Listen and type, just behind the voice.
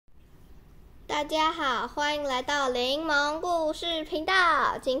大家好，欢迎来到柠檬故事频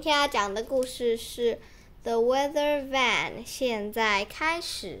道。今天要讲的故事是 The Weather Vane。现在开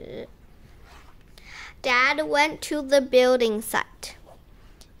始。Dad went to the building site.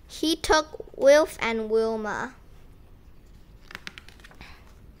 He took Wilf and Wilma.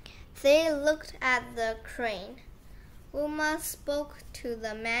 They looked at the crane. Wilma spoke to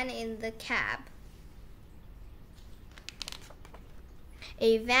the man in the cab.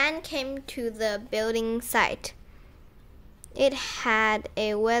 A van came to the building site. It had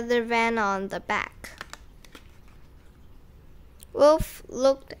a weather vane on the back. Wolf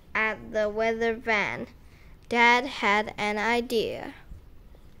looked at the weather vane. Dad had an idea.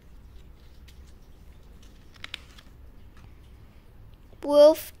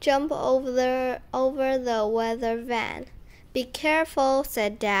 Wolf jumped over the weather vane. Be careful,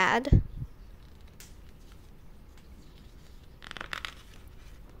 said Dad.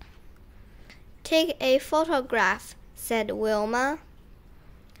 Take a photograph, said Wilma.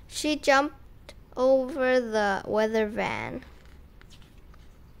 She jumped over the weather vane.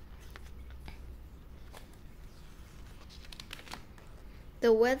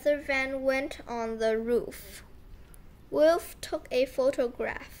 The weather vane went on the roof. Wilf took a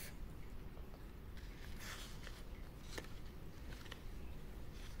photograph.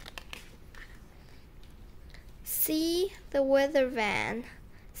 See the weather vane,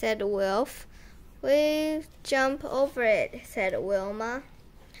 said Wilf. We'll jump over it, said Wilma.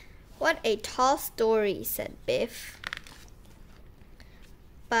 What a tall story, said Biff.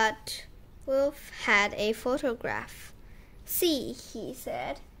 But Wilf had a photograph. See, he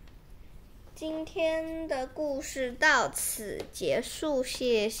said. 今天的故事到此结束，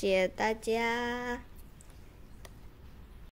谢谢大家。